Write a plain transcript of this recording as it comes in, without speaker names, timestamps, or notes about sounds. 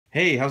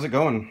Hey, how's it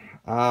going?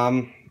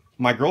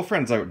 My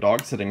girlfriend's out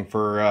dog sitting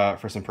for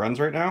some friends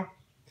right now,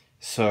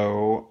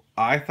 so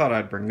I thought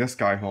I'd bring this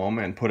guy home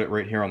and put it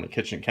right here on the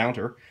kitchen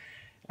counter,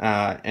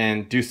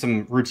 and do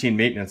some routine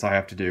maintenance I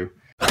have to do.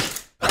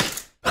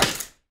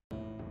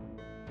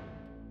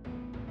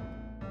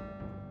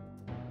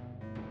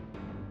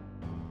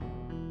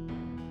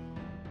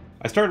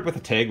 I started with a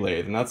tag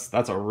lathe, and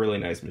that's a really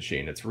nice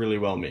machine. It's really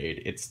well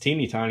made. It's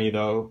teeny tiny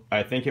though.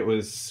 I think it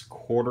was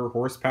quarter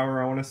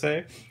horsepower, I want to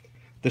say.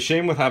 The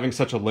shame with having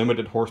such a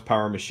limited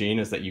horsepower machine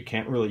is that you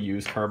can't really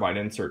use carbide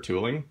insert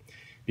tooling,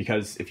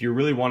 because if you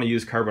really want to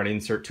use carbide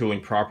insert tooling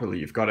properly,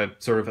 you've got to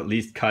sort of at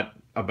least cut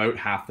about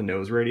half the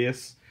nose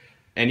radius,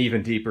 and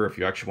even deeper if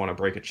you actually want to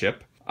break a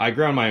chip. I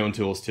ground my own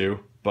tools too,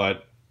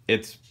 but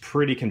it's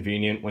pretty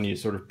convenient when you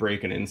sort of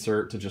break an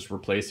insert to just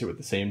replace it with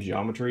the same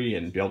geometry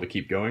and be able to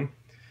keep going.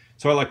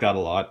 So I like that a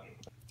lot.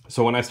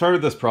 So when I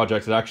started this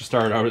project, it actually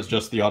started out as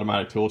just the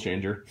automatic tool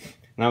changer,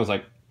 and I was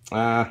like,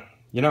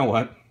 you know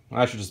what?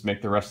 I should just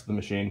make the rest of the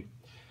machine.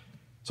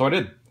 So I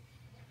did.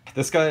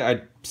 This guy,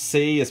 I'd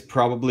say, is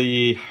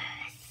probably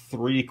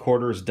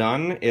 3/4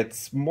 done.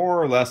 It's more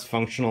or less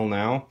functional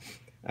now.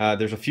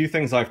 There's a few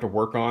things I have to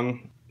work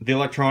on. The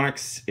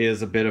electronics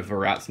is a bit of a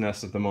rat's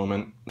nest at the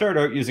moment. I started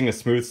out using a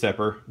smooth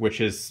stepper,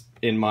 which is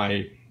in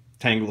my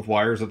tangle of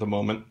wires at the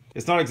moment.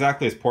 It's not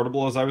exactly as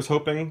portable as I was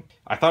hoping.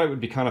 I thought it would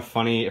be kind of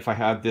funny if I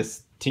had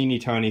this teeny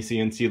tiny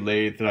CNC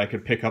lathe that I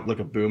could pick up like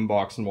a boom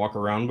box and walk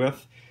around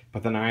with,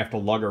 but then I have to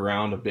lug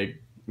around a big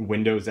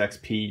Windows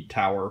XP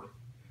tower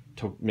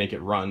to make it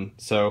run.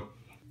 So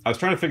I was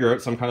trying to figure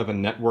out some kind of a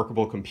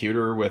networkable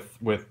computer with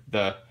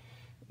the,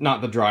 not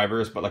the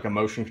drivers, but like a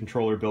motion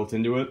controller built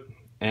into it.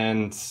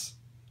 And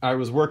I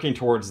was working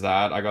towards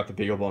that. I got the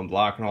BeagleBone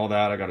Black and all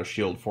that. I got a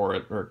shield for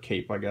it, or a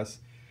cape, I guess.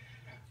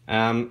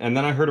 And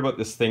then I heard about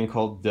this thing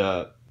called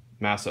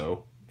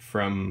Masso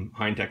from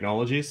Hein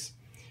Technologies.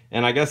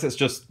 And I guess it's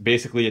just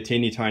basically a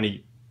teeny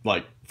tiny,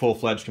 like,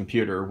 full-fledged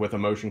computer with a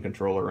motion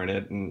controller in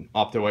it and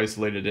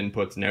opto-isolated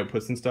inputs and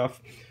outputs and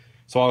stuff.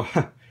 So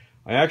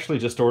I actually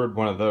just ordered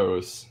one of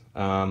those.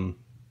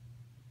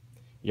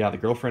 Yeah, the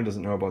girlfriend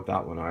doesn't know about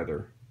that one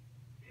either.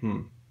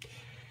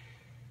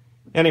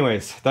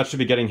 Anyways, that should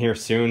be getting here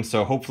soon,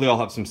 so hopefully I'll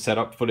have some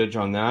setup footage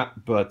on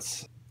that.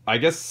 But I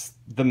guess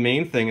the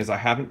main thing is I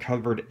haven't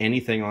covered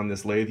anything on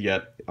this lathe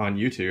yet on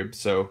YouTube,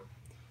 so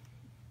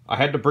I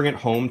had to bring it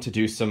home to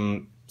do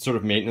some sort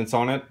of maintenance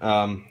on it.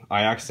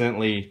 I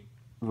accidentally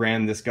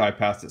ran this guy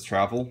past its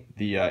travel,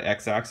 the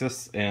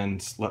X-axis,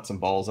 and let some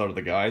balls out of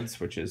the guides,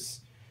 which is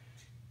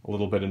a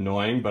little bit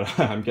annoying, but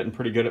I'm getting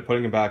pretty good at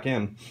putting them back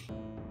in.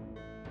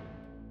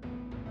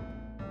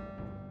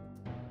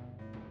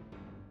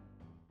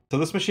 So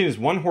this machine is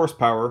 1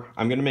 horsepower.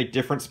 I'm going to make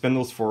different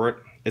spindles for it.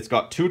 It's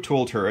got 2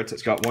 tool turrets.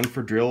 It's got one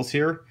for drills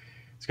here.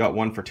 It's got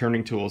one for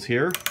turning tools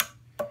here.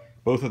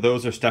 Both of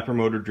those are stepper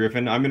motor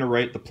driven. I'm going to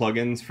write the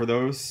plugins for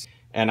those,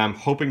 and I'm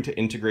hoping to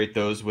integrate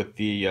those with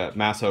the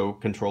Masso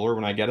controller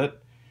when I get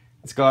it.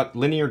 It's got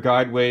linear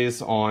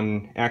guideways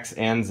on X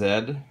and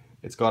Z.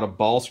 It's got a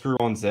ball screw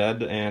on Z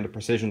and a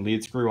precision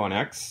lead screw on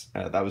X.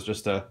 That was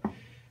just a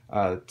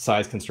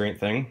size constraint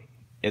thing.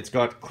 It's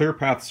got clear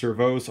path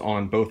servos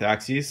on both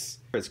axes.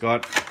 It's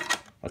got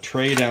a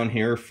tray down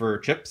here for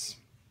chips,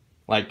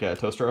 like a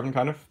toaster oven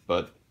kind of,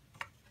 but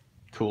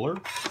cooler.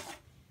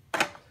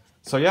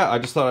 So yeah, I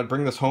just thought I'd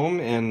bring this home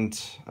and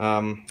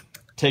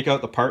take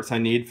out the parts I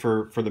need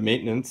for the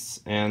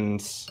maintenance,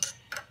 and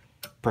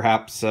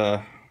perhaps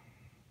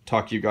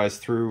talk you guys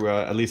through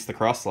at least the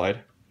cross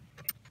slide.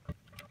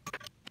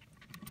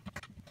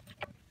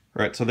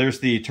 Right, so there's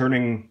the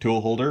turning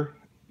tool holder.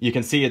 You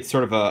can see it's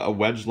sort of a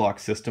wedge lock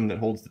system that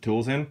holds the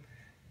tools in.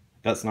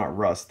 That's not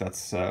rust,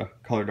 that's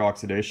colored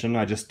oxidation.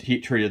 I just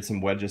heat treated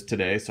some wedges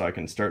today so I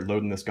can start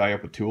loading this guy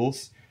up with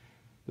tools.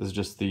 This is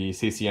just the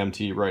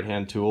CCMT right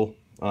hand tool.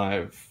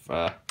 I've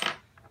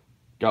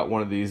got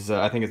one of these,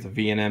 I think it's a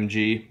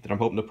VNMG that I'm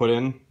hoping to put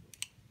in.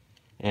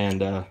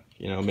 And,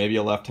 you know, maybe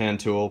a left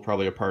hand tool,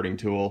 probably a parting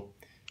tool,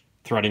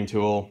 threading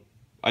tool.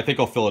 I think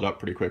I'll fill it up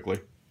pretty quickly.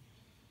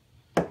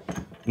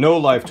 No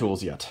live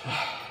tools yet.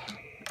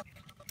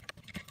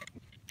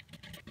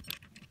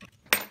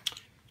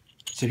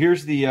 So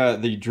here's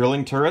the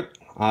drilling turret.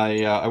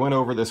 I went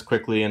over this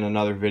quickly in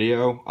another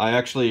video.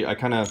 I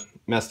kind of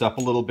messed up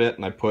a little bit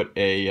and I put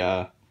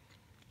an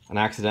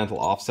accidental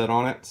offset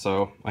on it,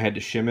 so I had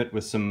to shim it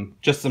with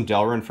just some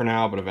Delrin for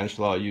now, but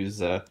eventually I'll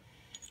use a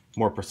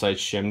more precise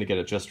shim to get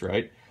it just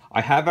right.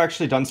 I have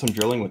actually done some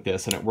drilling with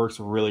this and it works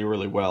really,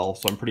 really well,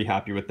 so I'm pretty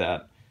happy with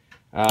that.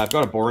 I've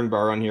got a boring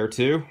bar on here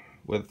too,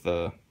 with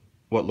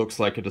what looks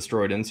like a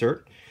destroyed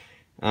insert.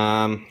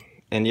 And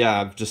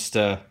yeah, I've just...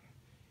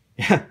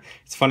 yeah,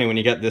 it's funny when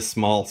you get this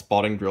small,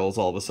 spotting drills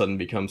all of a sudden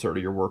become sort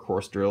of your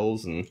workhorse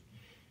drills, and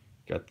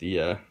got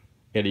the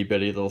itty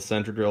bitty little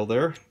center drill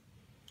there.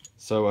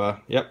 So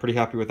yeah, pretty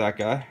happy with that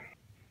guy.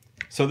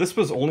 So this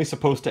was only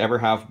supposed to ever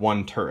have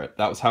 1 turret.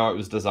 That was how it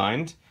was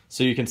designed.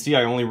 So you can see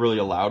I only really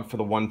allowed for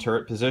the 1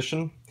 turret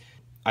position.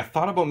 I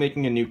thought about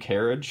making a new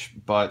carriage,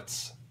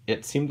 but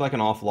it seemed like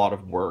an awful lot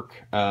of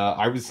work.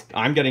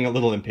 I'm getting a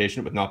little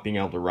impatient with not being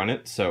able to run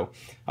it, so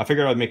I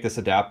figured I'd make this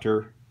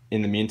adapter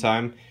in the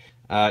meantime.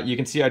 You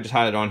can see I just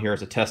had it on here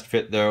as a test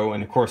fit though,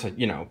 and of course,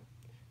 you know,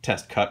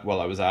 test cut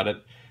while I was at it.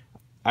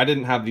 I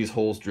didn't have these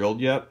holes drilled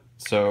yet,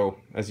 so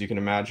as you can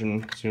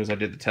imagine, as soon as I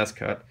did the test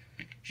cut,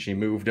 she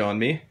moved on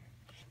me.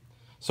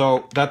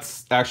 So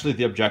that's actually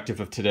the objective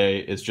of today,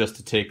 is just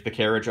to take the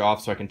carriage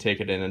off so I can take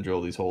it in and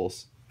drill these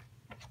holes.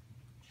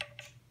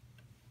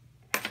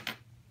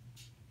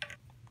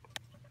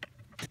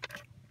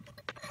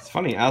 It's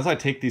funny, as I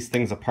take these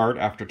things apart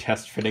after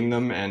test fitting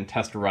them and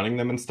test running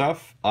them and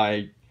stuff,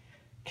 I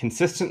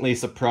consistently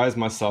surprise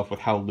myself with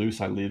how loose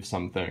I leave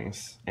some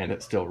things, and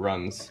it still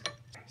runs.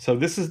 So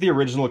this is the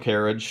original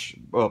carriage.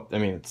 Well, I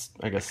mean, it's,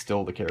 I guess,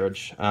 still the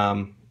carriage.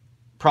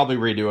 Probably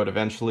redo it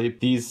eventually.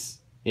 These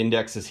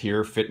indexes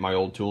here fit my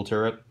old tool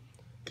turret.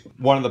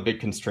 One of the big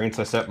constraints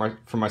I set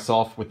for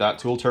myself with that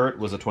tool turret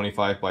was a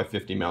 25 by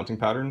 50 mounting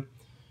pattern,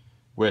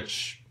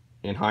 which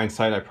in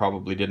hindsight I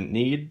probably didn't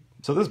need.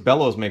 So this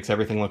bellows makes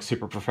everything look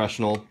super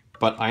professional,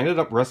 but I ended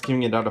up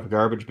rescuing it out of a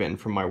garbage bin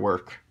from my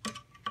work.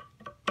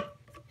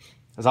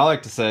 As I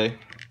like to say,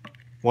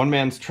 one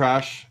man's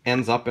trash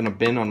ends up in a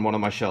bin on one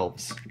of my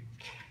shelves.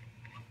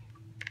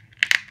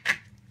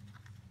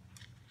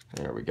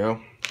 There we go.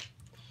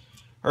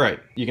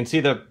 Alright, you can see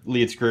the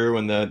lead screw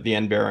and the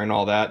end bearing and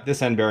all that.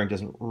 This end bearing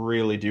doesn't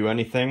really do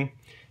anything.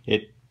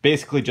 It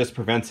basically just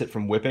prevents it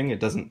from whipping. It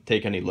doesn't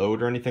take any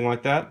load or anything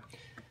like that.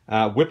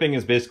 Whipping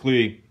is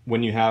basically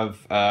when you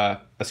have a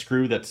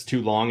screw that's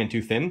too long and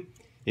too thin.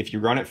 If you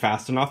run it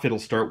fast enough, it'll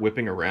start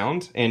whipping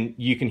around, and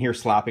you can hear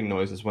slapping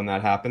noises when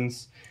that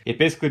happens. It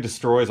basically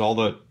destroys all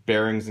the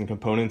bearings and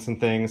components and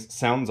things.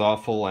 Sounds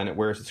awful, and it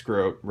wears the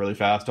screw out really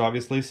fast,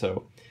 obviously,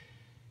 so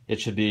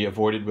it should be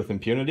avoided with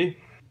impunity.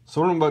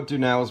 So what I'm about to do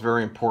now is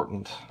very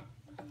important.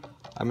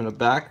 I'm going to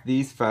back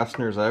these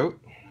fasteners out,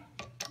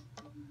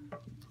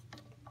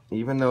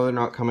 even though they're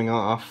not coming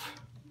off,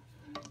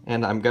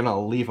 and I'm going to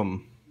leave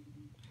them.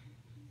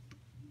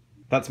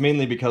 That's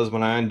mainly because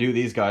when I undo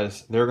these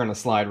guys, they're going to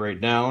slide right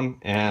down,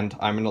 and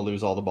I'm going to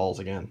lose all the balls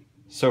again.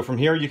 So from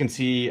here you can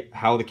see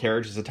how the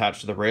carriage is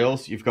attached to the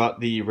rails. You've got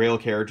the rail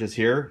carriages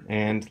here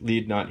and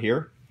lead nut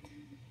here.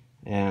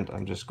 And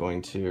I'm just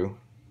going to...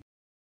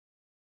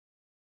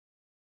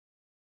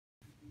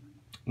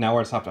 Now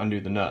I just have to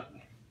undo the nut.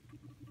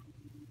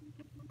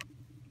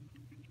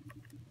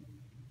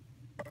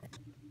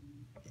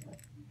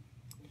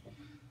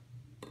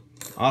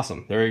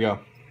 Awesome, there you go.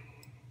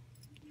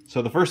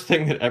 So the first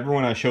thing that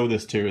everyone I show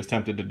this to is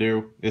tempted to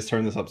do is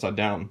turn this upside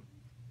down. I'm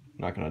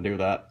not going to do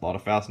that. A lot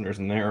of fasteners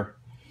in there.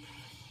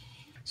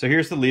 So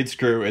here's the lead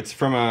screw. It's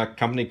from a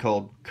company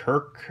called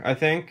Kirk, I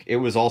think. It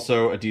was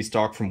also a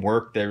destock from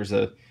work. It was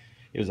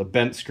a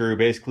bent screw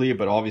basically,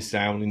 but obviously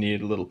I only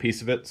needed a little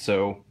piece of it,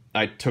 so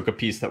I took a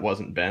piece that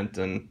wasn't bent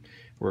and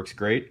works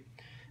great.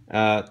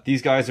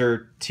 These guys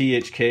are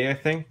THK, I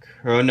think.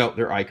 Oh no,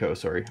 they're ICO,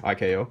 sorry,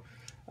 IKO.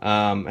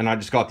 And I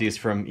just got these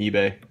from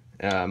eBay.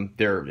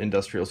 They're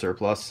industrial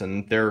surplus,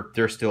 and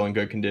they're still in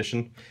good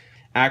condition.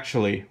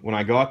 Actually, when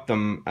I got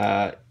them,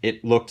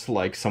 it looked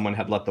like someone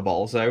had let the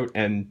balls out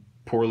and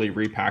poorly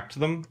repacked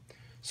them,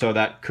 so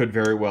that could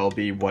very well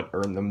be what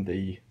earned them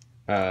the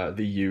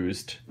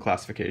used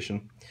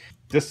classification.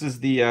 This is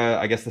the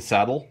I guess the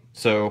saddle,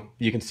 so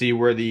you can see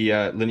where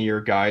the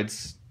linear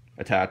guides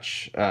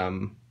attach,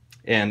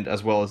 and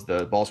as well as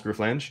the ball screw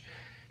flange.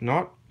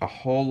 Not a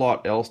whole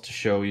lot else to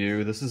show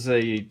you. This is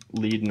a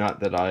lead nut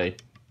that I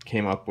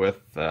came up with.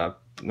 I'm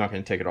not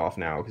going to take it off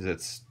now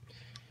because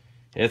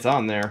it's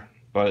on there,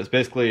 but it's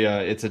basically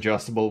it's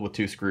adjustable with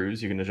 2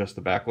 screws. You can adjust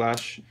the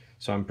backlash,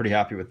 so I'm pretty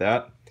happy with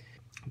that.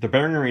 The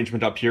bearing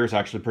arrangement up here is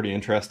actually pretty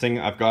interesting.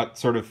 I've got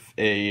sort of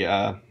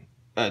a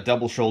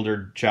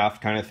double-shouldered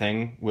shaft kind of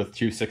thing with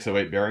 2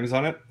 608 bearings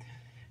on it,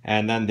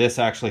 and then this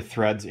actually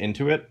threads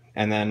into it,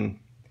 and then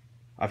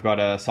I've got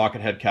a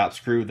socket head cap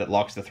screw that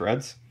locks the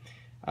threads.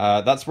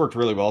 That's worked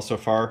really well so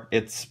far.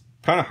 It's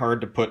kind of hard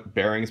to put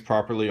bearings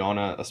properly on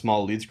a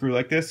small lead screw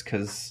like this,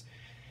 because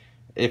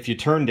if you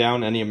turn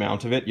down any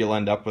amount of it, you'll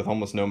end up with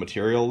almost no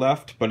material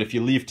left. But if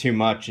you leave too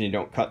much and you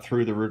don't cut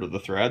through the root of the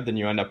thread, then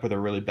you end up with a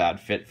really bad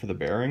fit for the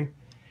bearing,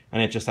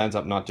 and it just ends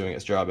up not doing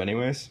its job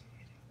anyways.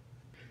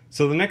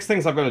 So the next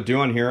things I've got to do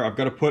on here, I've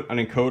got to put an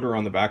encoder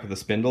on the back of the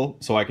spindle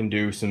so I can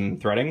do some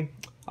threading.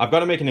 I've got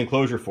to make an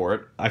enclosure for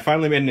it. I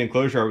finally made an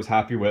enclosure I was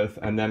happy with,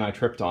 and then I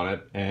tripped on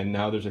it, and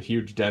now there's a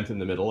huge dent in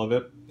the middle of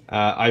it.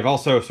 I've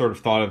also sort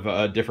of thought of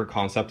a different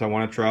concept I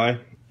want to try.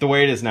 The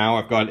way it is now,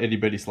 I've got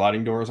itty-bitty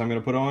sliding doors I'm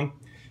going to put on,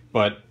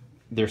 but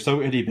they're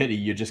so itty-bitty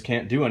you just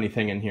can't do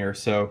anything in here.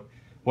 So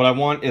what I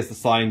want is the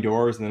sliding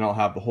doors, and then I'll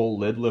have the whole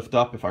lid lift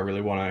up if I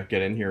really want to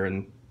get in here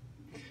and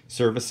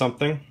service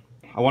something.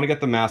 I want to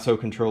get the Masso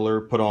controller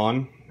put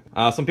on.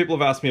 Some people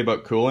have asked me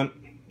about coolant.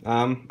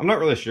 I'm not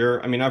really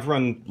sure. I mean, I've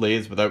run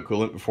lathes without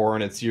coolant before,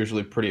 and it's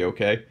usually pretty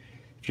okay.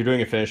 If you're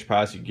doing a finish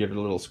pass, you can give it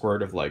a little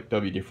squirt of like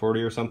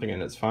WD-40 or something,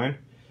 and it's fine.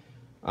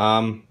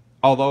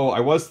 Although I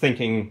was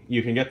thinking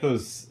you can get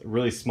those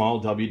really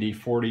small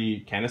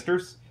WD-40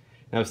 canisters,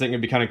 And I was thinking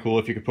it'd be kind of cool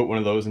if you could put one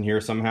of those in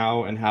here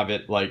somehow and have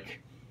it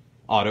like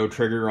auto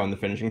trigger on the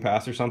finishing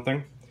pass or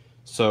something.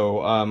 So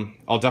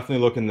I'll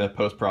definitely look in the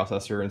post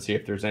processor and see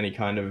if there's any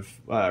kind of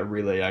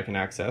relay I can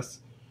access.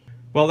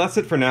 Well, that's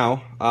it for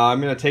now.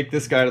 I'm going to take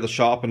this guy to the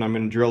shop and I'm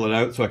going to drill it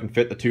out so I can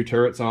fit the 2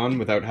 turrets on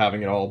without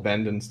having it all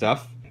bend and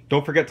stuff.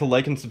 Don't forget to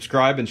like and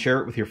subscribe and share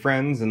it with your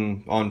friends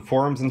and on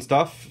forums and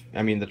stuff.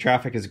 I mean, the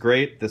traffic is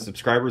great, the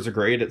subscribers are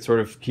great, it sort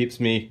of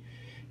keeps me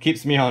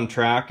on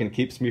track and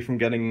keeps me from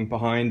getting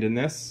behind in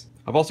this.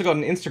 I've also got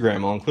an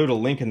Instagram. I'll include a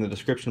link in the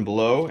description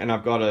below, and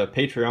I've got a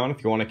Patreon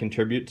if you want to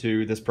contribute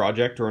to this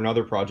project or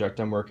another project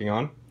I'm working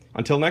on.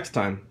 Until next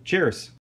time, cheers!